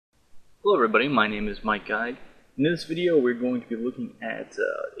Hello everybody, my name is Mike Guide. In this video we're going to be looking at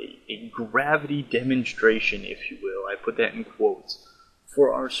a gravity demonstration, if you will. I put that in quotes,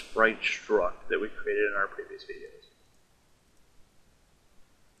 for our Sprite Struct that we created in our previous videos.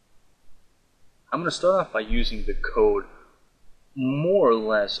 I'm going to start off by using the code more or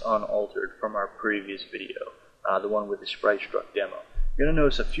less unaltered from our previous video, the one with the Sprite Struct demo. You're going to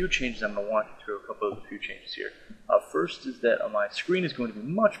notice a few changes. I'm going to walk you through a couple of the few changes here. First is that my screen is going to be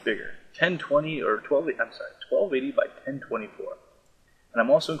much bigger, 1020 or 1280 by 1024. And I'm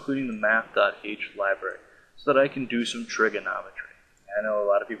also including the math.h library so that I can do some trigonometry. I know a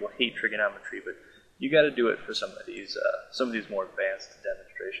lot of people hate trigonometry, but you got to do it for some of these more advanced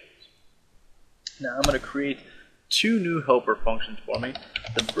demonstrations. Now I'm going to create two new helper functions for me.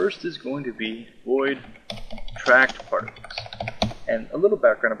 The first is going to be void tracked particles. And a little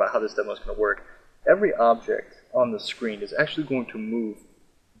background about how this demo is going to work. Every object on the screen is actually going to move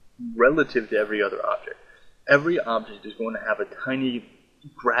relative to every other object. Every object is going to have a tiny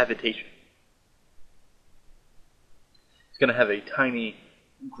gravitation. It's going to have a tiny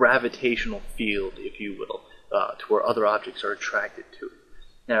gravitational field, if you will, to where other objects are attracted to it.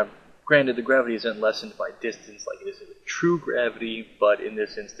 Now, granted, the gravity isn't lessened by distance like it is with true gravity, but in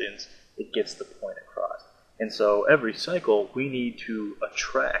this instance, it gets the point across. And so every cycle, we need to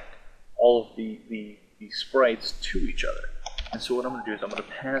attract all of the sprites to each other. And so what I'm going to do is I'm going to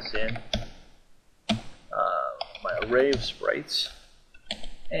pass in my array of sprites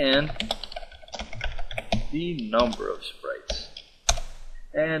and the number of sprites.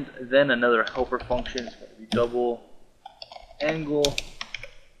 And then another helper function is going to be double angle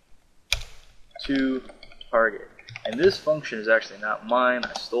to target. And this function is actually not mine.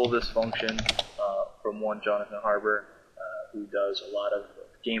 I stole this function from one Jonathan Harbour, who does a lot of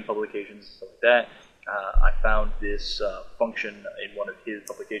game publications and stuff like that. I found this function in one of his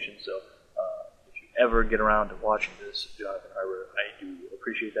publications, so if you ever get around to watching this, Jonathan Harbour, I do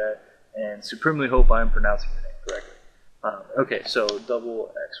appreciate that, and supremely hope I'm pronouncing your name correctly. Okay, so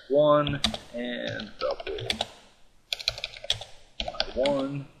double x1 and double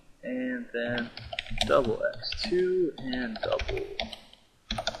y1, and then double x2 and double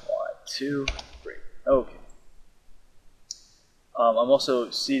y2. Great. Okay. I'm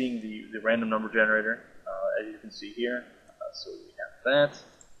also seeding the random number generator, as you can see here. So we have that.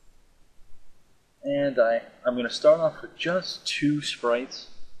 And I'm going to start off with just two sprites,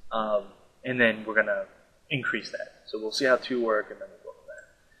 and then we're going to increase that. So we'll see how two work, and then we'll go from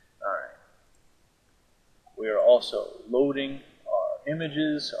there. Alright. We are also loading our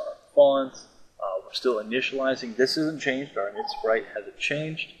images, our font. We're still initializing. This isn't changed. Our init sprite hasn't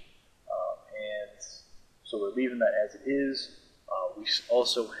changed. And so we're leaving that as it is. We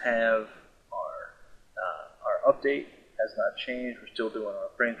also have our update has not changed. We're still doing our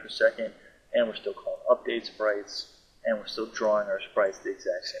frames per second, and we're still calling update sprites, and we're still drawing our sprites the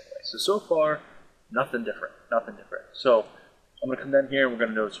exact same way. So far, nothing different, nothing different. So I'm going to come down here, and we're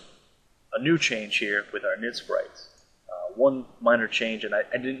going to notice a new change here with our init sprites. One minor change, and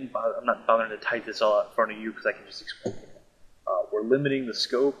I'm not bothering to type this all out in front of you because I can just explain it. We're limiting the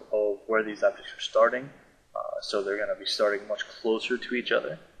scope of where these objects are starting. So they're going to be starting much closer to each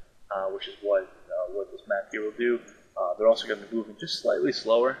other, which is what this map here will do. They're also going to be moving just slightly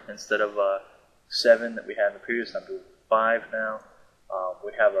slower. Instead of 7 that we had in the previous, I'm doing 5 now.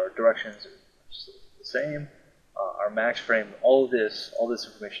 We have our directions the same. Our max frame, all this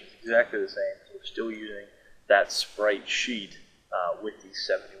information is exactly the same. So we're still using that sprite sheet with these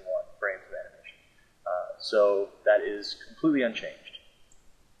 71 frames of animation. So that is completely unchanged.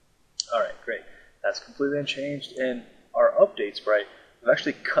 Alright, great. That's completely unchanged, and our update sprite, we've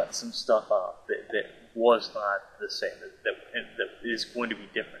actually cut some stuff off that was not the same, that is going to be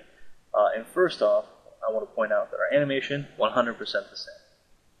different. And first off, I want to point out that our animation, 100% the same.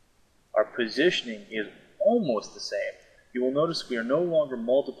 Our positioning is almost the same. You will notice we are no longer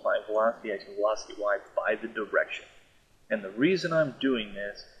multiplying velocity x and velocity y by the direction. And the reason I'm doing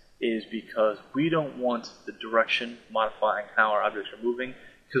this is because we don't want the direction modifying how our objects are moving,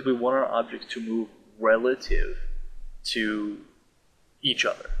 because we want our objects to move relative to each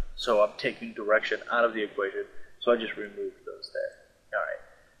other. So I'm taking direction out of the equation, so I just removed those there. Alright.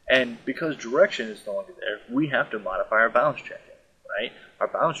 And because direction is no longer there, we have to modify our bounce checking, right? Our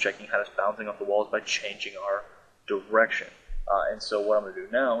bounce checking had us bouncing off the walls by changing our direction. And so what I'm going to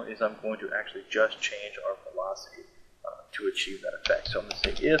do now is I'm going to actually just change our velocity to achieve that effect. So I'm going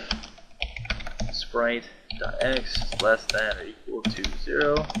to say if sprite.x is less than or equal to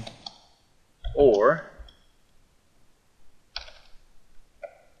 0, or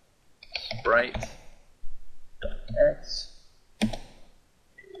sprite.x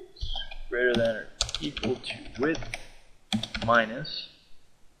is greater than or equal to width minus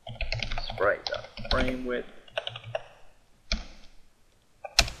sprite.frame width. If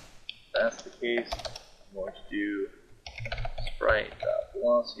that's the case, I'm going to do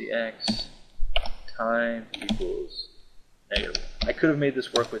sprite.velocity x times equals negative 1. I could have made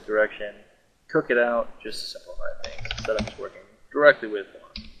this work with direction, cook it out just to simplify things instead of just working directly with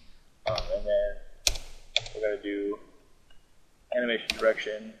 1. And then we're going to do animation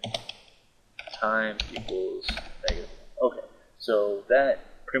direction times equals negative 1. Okay, so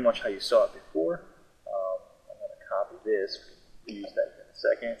that pretty much how you saw it before. I'm going to copy this, we'll use that in a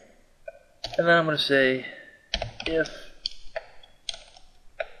second. And then I'm going to say if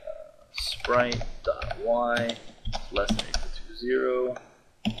sprite.y is less than or equal to 0,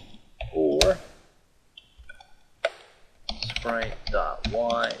 or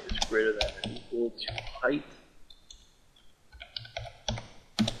sprite.y is greater than or equal to height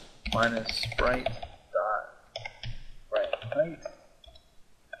minus sprite.frame height.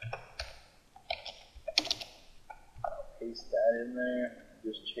 I'll paste that in there.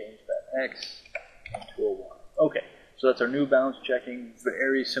 Just change that x into a 1. Okay, so that's our new bounds checking,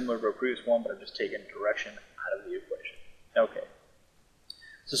 very similar to our previous one, but I've just taken direction out of the equation. Okay,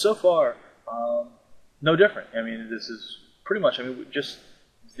 so far, no different. I mean, this is pretty much, just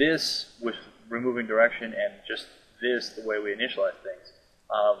this with removing direction and just this, the way we initialize things,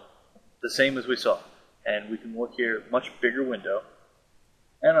 the same as we saw. And we can look here, much bigger window,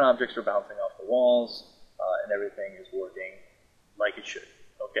 and our objects are bouncing off the walls, and everything is working like it should.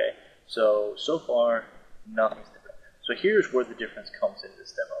 Okay, so far, nothing's different. So here's where the difference comes in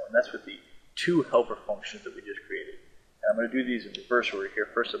this demo, and that's with the 2 helper functions that we just created. And I'm going to do these in reverse order here.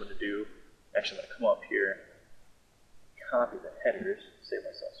 First I'm going to do, actually I'm going to come up here, copy the headers, save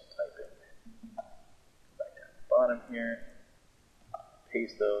myself some typing. Come back down to the bottom here,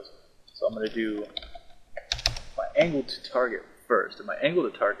 paste those. So I'm going to do my angle to target first, and my angle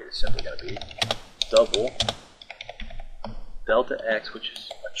to target is simply going to be double delta x, which is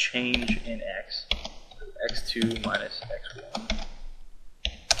a change in x, so x2 minus x1,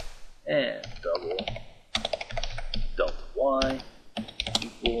 and double delta y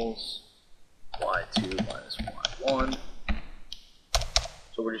equals y2 minus y1.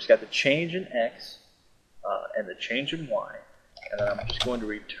 So we just got the change in x and the change in y, and then I'm just going to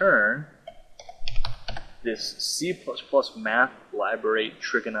return this C++ math library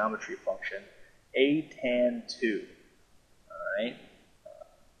trigonometry function atan2. Alright?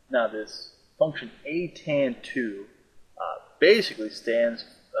 Now this function atan2 basically stands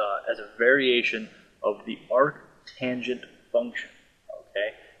as a variation of the arctangent function.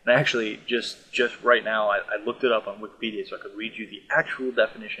 Okay? And actually, just right now, I looked it up on Wikipedia so I could read you the actual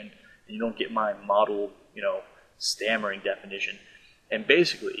definition, and you don't get my model, stammering definition. And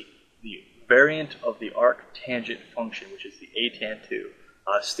basically, the variant of the arctangent function, which is the atan2,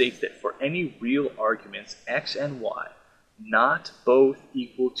 states that for any real arguments x and y, not both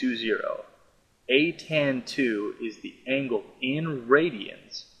equal to 0, atan2 is the angle in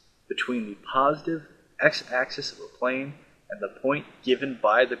radians between the positive x-axis of a plane and the point given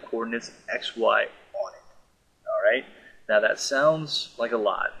by the coordinates xy on it. Alright? Now that sounds like a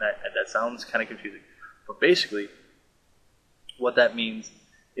lot. That sounds kind of confusing. But basically, what that means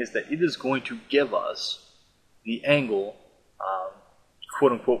is that it is going to give us the angle,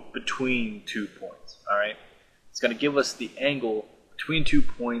 quote-unquote, between 2 points. Alright? It's going to give us the angle between 2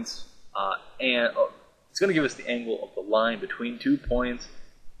 points, it's going to give us the angle of the line between 2 points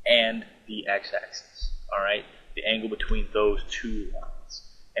and the x-axis. Alright? The angle between those 2 lines.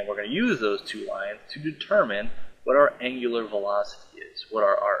 And we're going to use those 2 lines to determine what our angular velocity is, what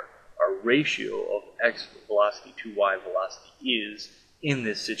our ratio of x velocity to y velocity is in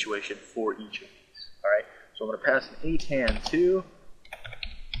this situation for each of these. Alright? So I'm going to pass an atan2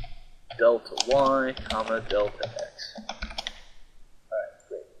 delta y comma delta x. Alright,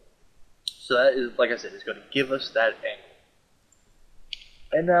 great. So that is, like I said, is going to give us that angle.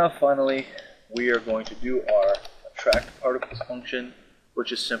 And now finally, we are going to do our attract particles function,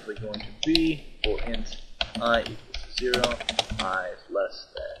 which is simply going to be for int I equals to 0, I is less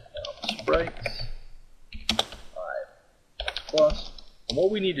than sprites, I x plus. And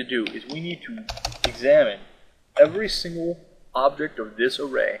what we need to do is we need to examine every single object of this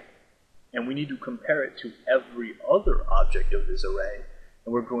array, and we need to compare it to every other object of this array,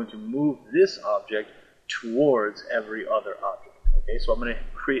 and we're going to move this object towards every other object. Okay, so I'm going to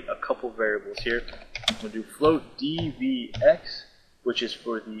create a couple variables here. I'm going to do float dvx, which is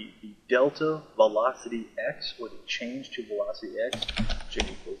for the delta velocity x, or the change to velocity x, which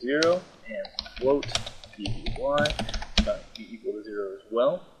equals 0, and float dvy, be equal to 0 as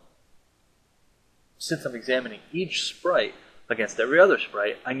well. since I'm examining each sprite against every other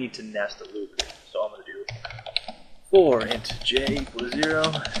sprite, I need to nest a loop here. So I'm going to do for int j equals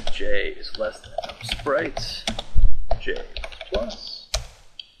 0, j is less than sprites, j plus.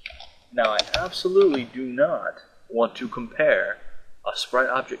 Now I absolutely do not want to compare a sprite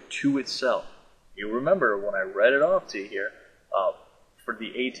object to itself. You remember when I read it off to you here, for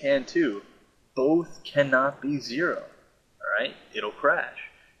the atan2, both cannot be 0. Alright? It'll crash.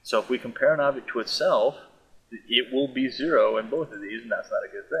 So if we compare an object to itself, it will be 0 in both of these, and that's not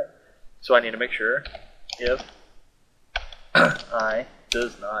a good thing. So I need to make sure if I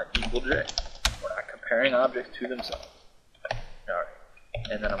does not equal j. We're not comparing objects to themselves. Alright.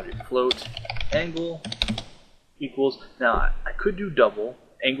 And then I'm going to do float angle equals. Now I could do double.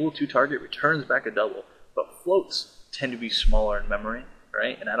 Angle to target returns back a double, but floats tend to be smaller in memory,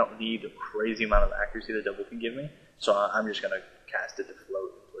 right? And I don't need the crazy amount of accuracy that double can give me. So I'm just going to cast it to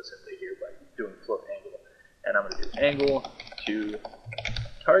float implicitly here by doing float angle. And I'm going to do angle to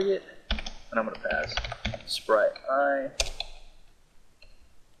target, and I'm going to pass sprite I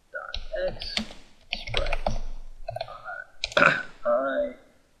dot x, sprite I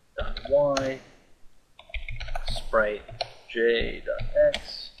dot y, sprite j dot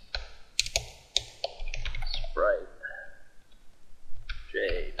x, sprite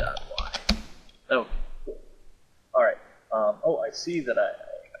j dot y. Oh, cool. All right. Oh, I see that I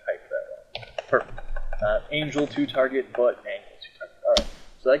typed that wrong. Perfect. Angel to target, but angle to target. All right.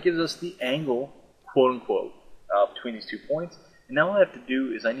 So that gives us the angle, quote unquote, between these 2 points. And now all I have to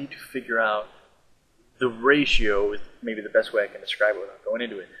do is I need to figure out the ratio, is maybe the best way I can describe it without going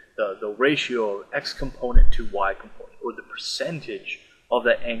into it. The ratio of x component to y component, or the percentage of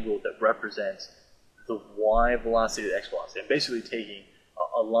that angle that represents the y velocity to x velocity. I'm basically taking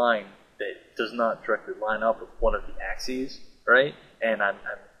a line that does not directly line up with one of the axes, right? And I'm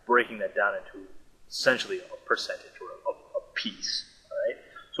breaking that down into essentially a percentage or a piece, all right?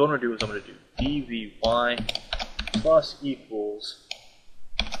 So what I'm going to do is I'm going to do dvy plus equals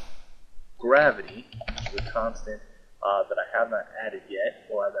gravity, which is a constant that I have not added yet.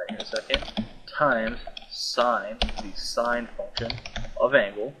 We'll add that in a second, times sine, the sine function of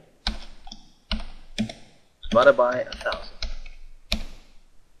angle, divided by 1,000.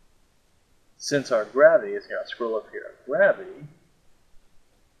 Since our gravity is here, I'll scroll up here. Our gravity,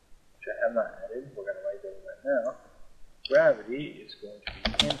 which I have not added, we're going to write that in right now. Gravity is going to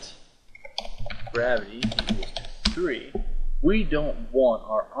be int gravity equals to 3. We don't want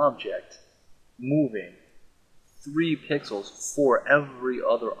our object moving 3 pixels for every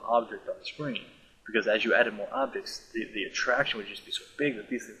other object on the screen, because as you added more objects, the attraction would just be so big that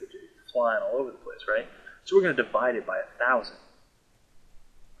these things would just be flying all over the place, right? So we're going to divide it by 1,000,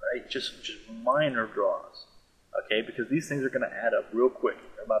 right? Just minor draws, okay? Because these things are going to add up real quick.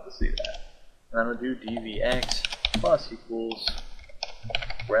 You're about to see that. And I'm going to do dvx plus equals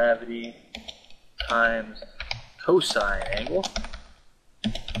gravity times cosine angle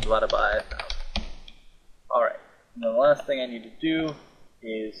divided by 1,000. All right. And the last thing I need to do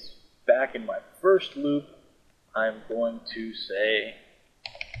is, back in my first loop, I'm going to say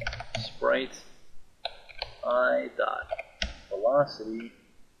sprite I dot velocity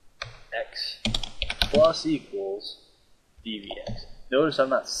x plus equals dvx. Notice I'm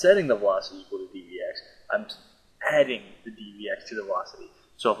not setting the velocity equal to dvx. I'm adding the dvx to the velocity.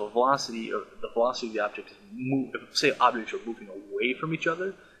 So if a velocity, or the velocity of the object is if say objects are moving away from each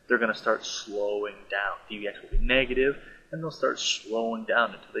other, they're going to start slowing down. dvx will be negative, and they'll start slowing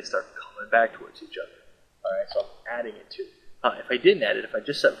down until they start coming back towards each other. All right, so I'm adding it to. If I didn't add it, if I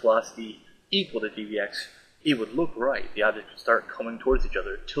just set velocity equal to dvx, it would look right. The objects would start coming towards each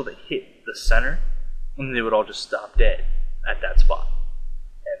other until they hit the center, and then they would all just stop dead at that spot.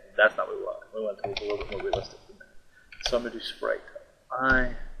 And that's not what we want. We want it to look a little bit more realistic than that. So I'm going to do sprite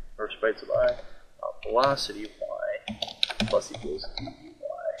I, or sprites of I, velocity y plus equals dvy.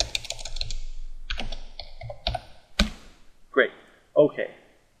 Great. Okay.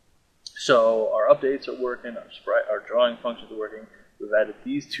 So our updates are working, our drawing functions are working. We've added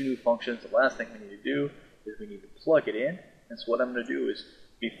these 2 new functions. The last thing we need to do is we need to plug it in. And so what I'm going to do is,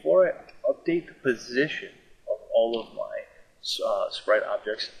 before I update the position of all of my sprite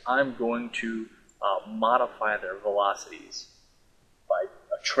objects, I'm going to modify their velocities by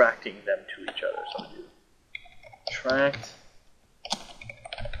attracting them to each other. So I'm going to do attract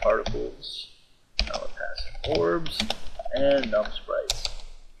particles, now we're passing orbs, and num sprites.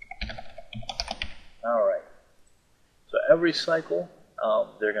 Alright. So every cycle,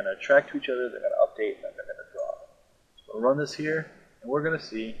 they're going to attract to each other, they're going to update, and then they're going to draw. So we'll run this here, and we're going to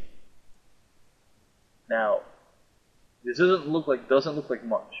see. Now, this doesn't look like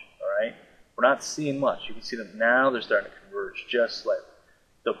much, alright? we're not seeing much. You can see them now, they're starting to converge just slightly.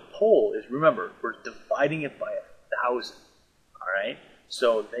 The pole is, remember, we're dividing it by 1,000, alright?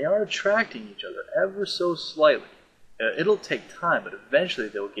 So they are attracting each other ever so slightly. It'll take time, but eventually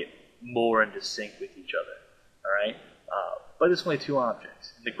they'll get more into sync with each other, alright? But it's only 2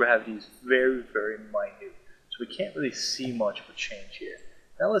 objects, and the gravity is very, very minute. So we can't really see much of a change here.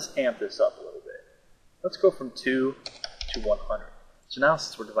 Now let's amp this up a little bit. Let's go from 2 to 100. So now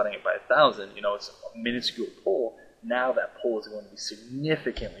since we're dividing it by 1,000, you know, it's a minuscule pole, now that pole is going to be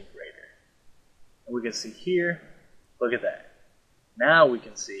significantly greater. And we can see here, look at that. Now we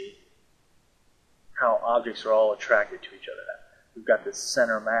can see how objects are all attracted to each other now. We've got this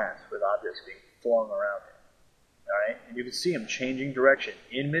center mass with objects being flung around it. Alright? And you can see them changing direction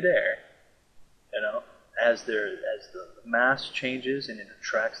in midair, you know, as the mass changes and it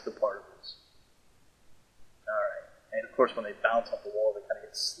attracts the particles. Alright. And of course when they bounce off the wall, they kind of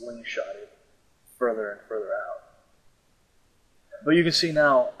get slingshotted further and further out. But you can see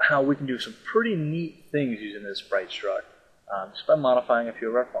now how we can do some pretty neat things using this Sprite Struct. Just by modifying a few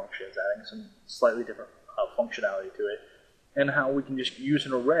of our functions, adding some slightly different functionality to it, and how we can just use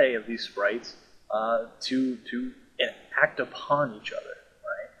an array of these sprites to act upon each other,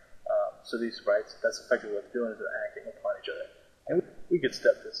 right? So these sprites, that's effectively what they're doing, is they're acting upon each other. And we could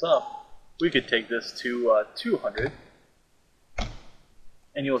step this up. We could take this to 200,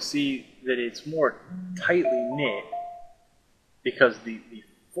 and you'll see that it's more tightly knit because the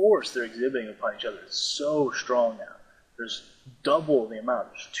force they're exhibiting upon each other is so strong now. There's double the amount.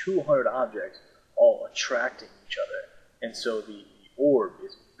 There's 200 objects all attracting each other. And so the orb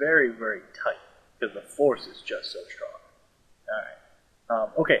is very, very tight because the force is just so strong. All right.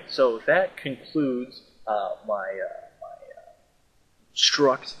 Okay, so that concludes my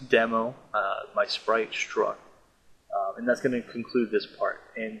Struct demo, my Sprite Struct. And that's going to conclude this part.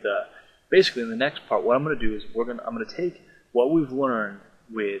 And basically in the next part, what I'm going to do is I'm going to take what we've learned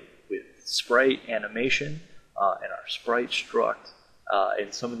with Sprite animation and our Sprite Struct,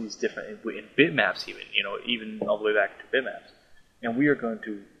 and some of these different, in bitmaps even, you know, even all the way back to bitmaps. And we are going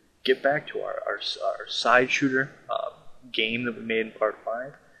to get back to our side shooter game that we made in part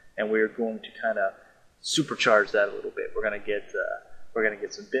 5, and we are going to kind of supercharge that a little bit. We're going to get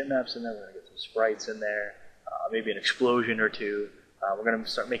some bitmaps in there, we're going to get some sprites in there, maybe an explosion or two. We're going to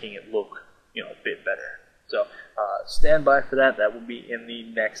start making it look, you know, a bit better. So stand by for that. That will be in the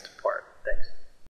next part. Thanks.